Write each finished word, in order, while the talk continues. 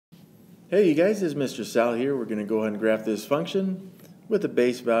Hey you guys, this is Mr. Sal here. We're going to go ahead and graph this function with a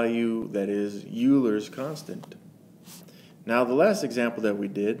base value that is Euler's constant. Now the last example that we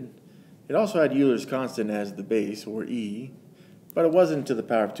did, it also had Euler's constant as the base, or e, but it wasn't to the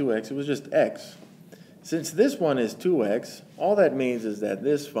power of 2x, it was just x. Since this one is 2x, all that means is that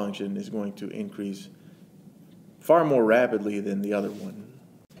this function is going to increase far more rapidly than the other one.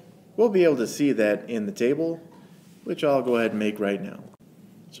 We'll be able to see that in the table, which I'll go ahead and make right now.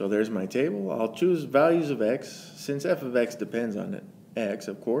 So there's my table. I'll choose values of x. Since f of x depends on x,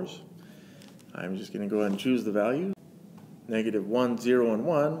 of course, I'm just going to go ahead and choose the values. -1, 0, and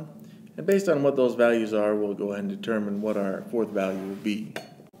 1. And based on what those values are, we'll go ahead and determine what our fourth value will be.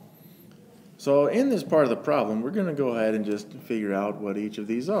 So in this part of the problem, we're going to go ahead and just figure out what each of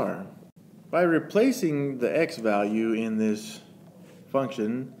these are. By replacing the x value in this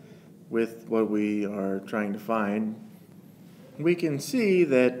function with what we are trying to find, we can see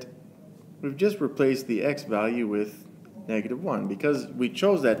that we've just replaced the x value with -1 because we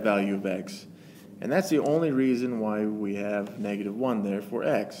chose that value of x, and that's the only reason why we have -1 there for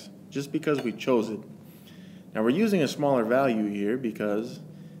x, just because we chose it. Now we're using a smaller value here because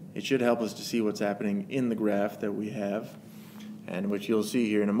it should help us to see what's happening in the graph that we have, and which you'll see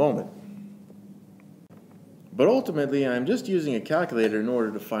here in a moment. But ultimately I'm just using a calculator in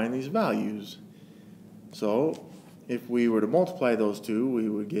order to find these values. So if we were to multiply those two, we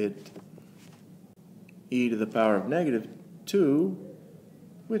would get e to the power of -2,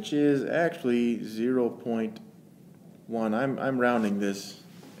 which is actually 0.1. I'm rounding this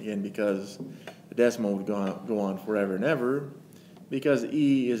again because the decimal would go on forever and ever, because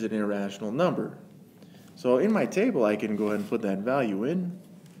e is an irrational number. So in my table I can go ahead and put that value in,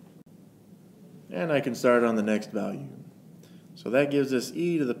 and I can start on the next value. So that gives us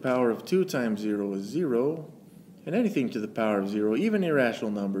e to the power of 2 times 0 is 0. And anything to the power of 0, even irrational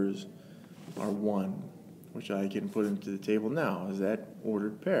numbers, are 1, which I can put into the table now as that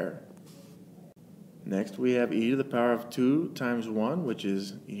ordered pair. Next we have e to the power of 2 times 1, which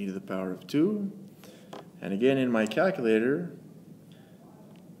is e to the power of 2. And again in my calculator,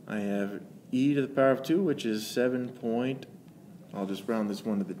 I have e to the power of 2, which is 7 I'll just round this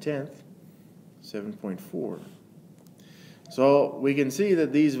one to the 10th, 7.4. So we can see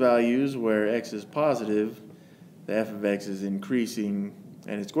that these values, where x is positive, the f of x is increasing,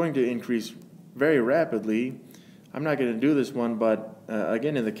 and it's going to increase very rapidly. I'm not going to do this one, but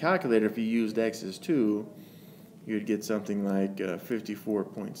again in the calculator, if you used x as 2, you'd get something like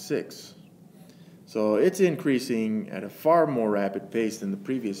 54.6. So it's increasing at a far more rapid pace than the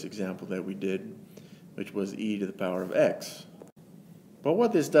previous example that we did, which was e to the power of x. But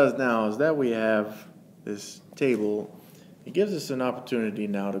what this does now is that we have this table. It gives us an opportunity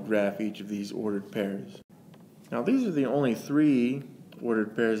now to graph each of these ordered pairs. Now these are the only 3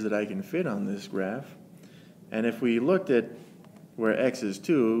 ordered pairs that I can fit on this graph, and if we looked at where x is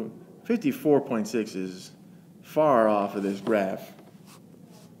 2, 54.6 is far off of this graph.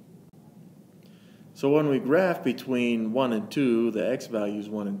 So when we graph between 1 and 2, the x values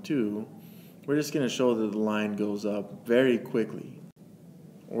 1 and 2, we're just going to show that the line goes up very quickly,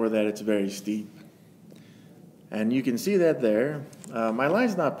 or that it's very steep. And you can see that there. My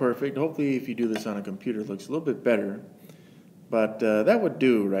line's not perfect. Hopefully if you do this on a computer it looks a little bit better. But that would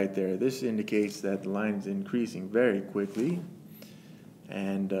do right there. This indicates that the line is increasing very quickly.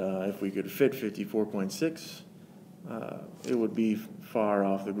 And if we could fit 54.6, it would be far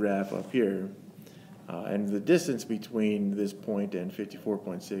off the graph up here. And the distance between this point and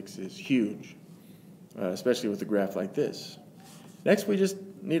 54.6 is huge, especially with a graph like this. Next we just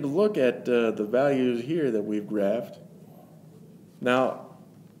need to look at the values here that we've graphed. Now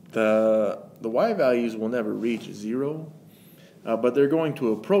the y values will never reach 0, but they're going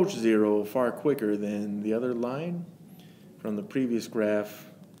to approach 0 far quicker than the other line from the previous graph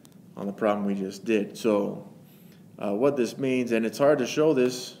on the problem we just did. So what this means, and it's hard to show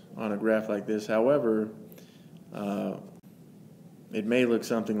this on a graph like this, however, it may look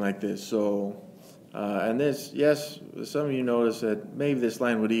something like this. So and this, yes, some of you notice that maybe this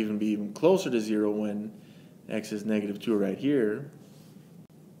line would even be even closer to 0 when x is -2 right here.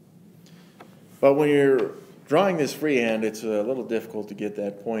 But when you're drawing this freehand, it's a little difficult to get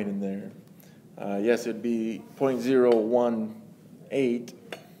that point in there. Yes, it'd be 0.018,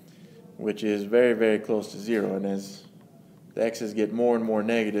 which is very, very close to 0. And as the x's get more and more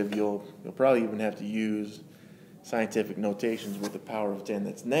negative, you'll probably even have to use scientific notations with the power of 10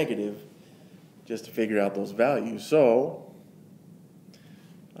 that's negative, just to figure out those values. So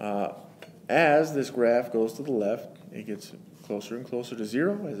as this graph goes to the left, it gets closer and closer to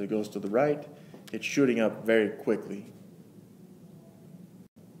 0. As it goes to the right, it's shooting up very quickly.